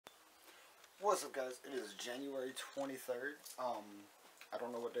What's up, guys? It is January 23rd. I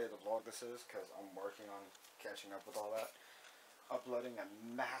don't know what day of the vlog this is because I'm working on catching up with all that. Uploading a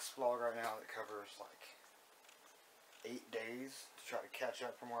mass vlog right now that covers like 8 days to try to catch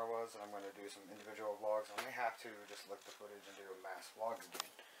up from where I was, and I'm going to do some individual vlogs. I may have to just look the footage and do a mass vlog again.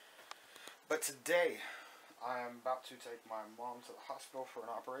 But today, I am about to take my mom to the hospital for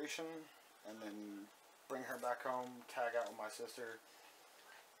an operation, and then bring her back home, tag out with my sister,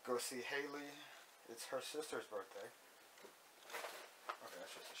 go see Haley. It's her sister's birthday. Okay,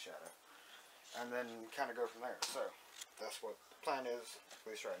 that's just a shadow. And then kind of go from there. So, that's what the plan is, at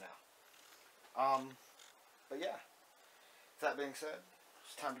least right now. But yeah. That being said,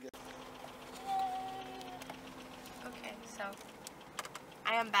 it's time to get... Okay, so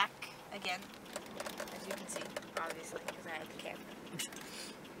I am back again, as you can see, obviously, because I have the camera.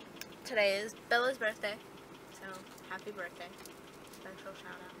 Today is Bella's birthday, so happy birthday. Special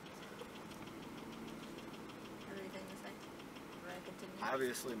shout out. Everything to say? We're gonna continue.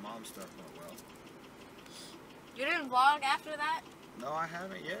 Obviously, mom stuff went well. You didn't vlog after that? No, I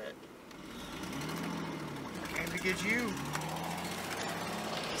haven't yet. I came to get you.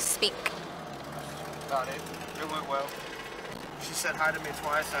 Speak. About it. It went well. She said hi to me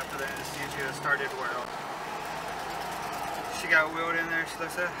twice after the anesthesia started well. She got wheeled in there. She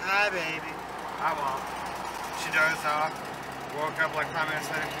looks at, hi, baby. Hi, mom. She dozed off. Woke up like 5 minutes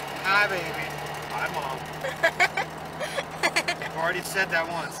later. Hi, baby. Hi, mom. I've already said that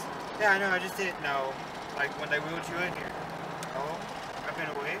once. Yeah, I know. I just didn't know. Like when they wheeled you in here. Oh, I've been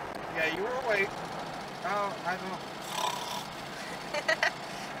awake. Yeah, you were awake. Oh, I know.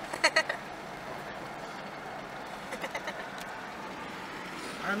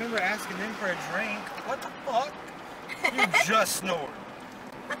 I remember asking them for a drink. What the fuck? You just snored.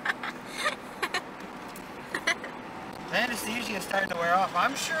 The anesthesia is starting to wear off.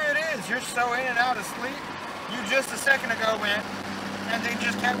 I'm sure it is. You're so in and out of sleep. You just a second ago went, and they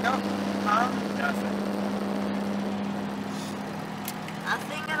just kept going. Huh? Nothing.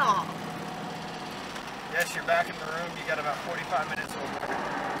 Nothing at all. Yes, you're back in the room. You got about 45 minutes over.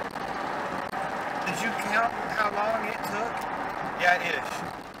 Did you count how long it took? Yeah, ish.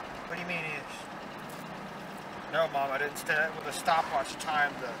 What do you mean ish? No, Mom, I didn't stand with a stopwatch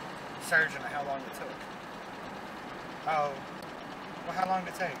time the surgeon of how long it took. Oh. Well, how long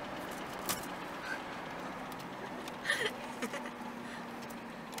did it take?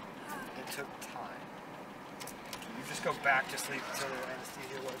 It took time. You just go back to sleep until the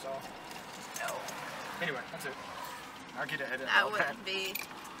anesthesia wears off? No. Anyway, that's it. I'll get ahead of that wouldn't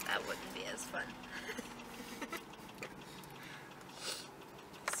be as fun.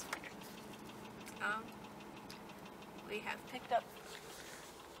 We have picked up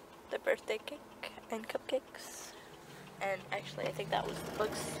the birthday cake and cupcakes, and actually I think that was the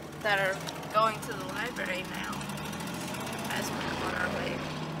books that are going to the library now as we're on our way.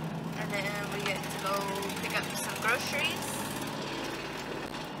 And then we get to go pick up some groceries,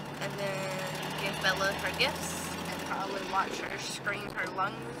 and then give Bella her gifts, and probably watch her scream her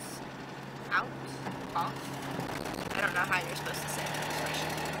lungs out, off. I don't know how you're supposed to say that expression.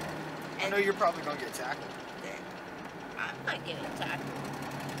 I know you're probably going to get tackled. I'm not getting tackled.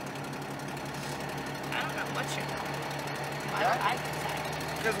 I don't know what you're doing. Why would I get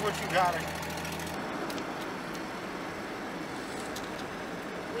tackled? Because of what you got it.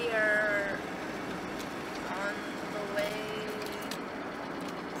 We are on the way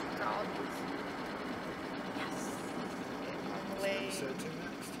to Aldi's. Yes. On the way to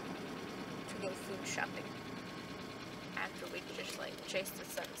go food shopping. After we just like chase the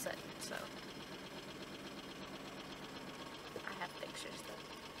sunset, so I have pictures though.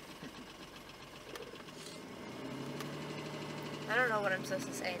 I don't know what I'm supposed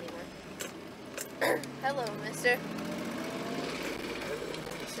to say anymore. Hello, mister.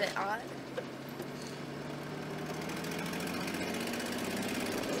 Is it odd?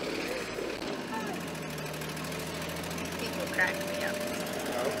 People crack me up.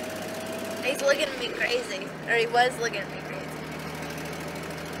 No. He's looking at me crazy. Or he was looking at me crazy.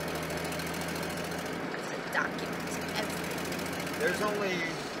 There's a document everything. There's only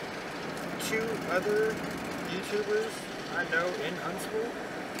 2 other YouTubers I know in Huntsville.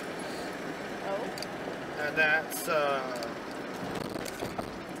 Oh? And that's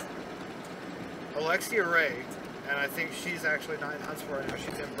Alexia Ray. And I think she's actually not in Huntsville right now.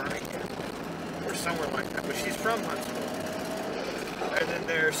 She's in Birmingham. Or somewhere like that. But she's from Huntsville. And then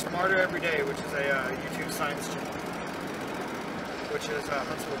there's Smarter Every Day, which is a YouTube science channel, which is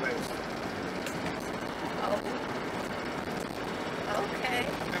Huntsville based. Oh. Okay.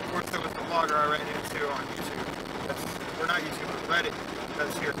 And of course, there was the vlogger I ran into on YouTube. We're not YouTube, on Reddit.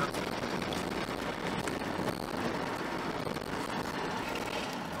 That's here in Huntsville.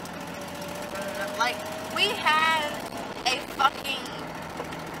 We had a fucking...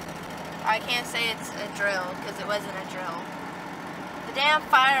 I can't say it's a drill, because it wasn't a drill. The damn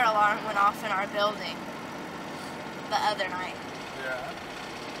fire alarm went off in our building the other night. Yeah.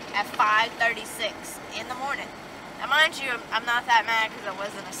 At 5:36 in the morning. Now, mind you, I'm not that mad because I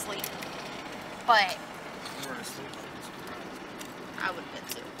wasn't asleep. But... You weren't asleep. I would have been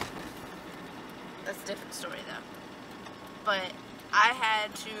too. That's a different story, though. But I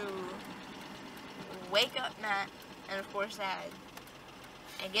had to wake up Matt, and of course Dad,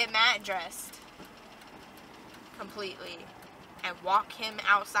 and get Matt dressed completely, and walk him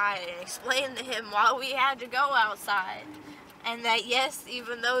outside and explain to him why we had to go outside. And that yes,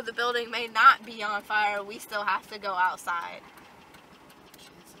 even though the building may not be on fire, we still have to go outside.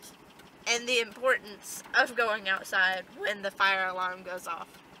 Jesus. And the importance of going outside when the fire alarm goes off.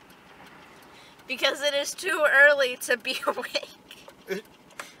 Because it is too early to be awake.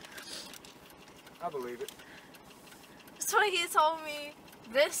 I believe it. That's what he told me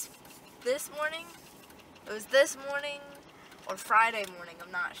this morning. It was this morning or Friday morning,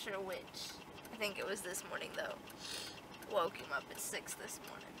 I'm not sure which. I think it was this morning though. Woke him up at 6 this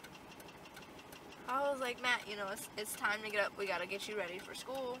morning. I was like, Matt, you know, it's time to get up. We gotta get you ready for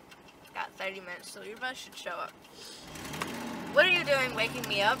school. Got 30 minutes till your bus should show up. What are you doing waking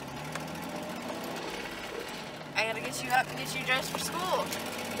me up? I gotta get you up and get you dressed for school.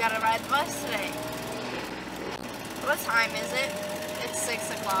 You gotta ride the bus today. What time is it? It's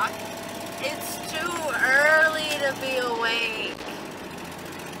 6 o'clock. It's too early to be awake.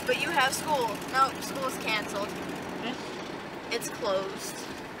 But you have school. Nope, school's canceled. It's closed.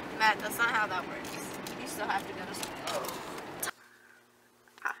 Matt, that's not how that works. You still have to go to school.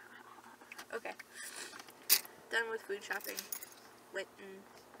 Okay. Done with food shopping. Went and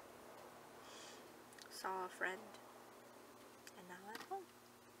saw a friend. And now I'm home.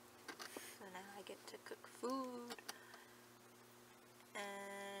 So now I get to cook food.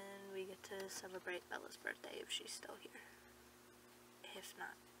 And we get to celebrate Bella's birthday if she's still here. If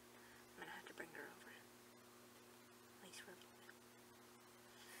not, I'm gonna have to bring her over. At least for a little bit.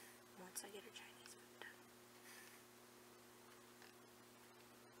 Once I get her Chinese food done.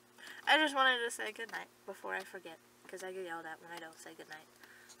 I just wanted to say goodnight before I forget. Because I get yelled at when I don't say goodnight.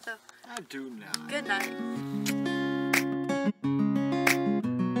 So, I do now. good night.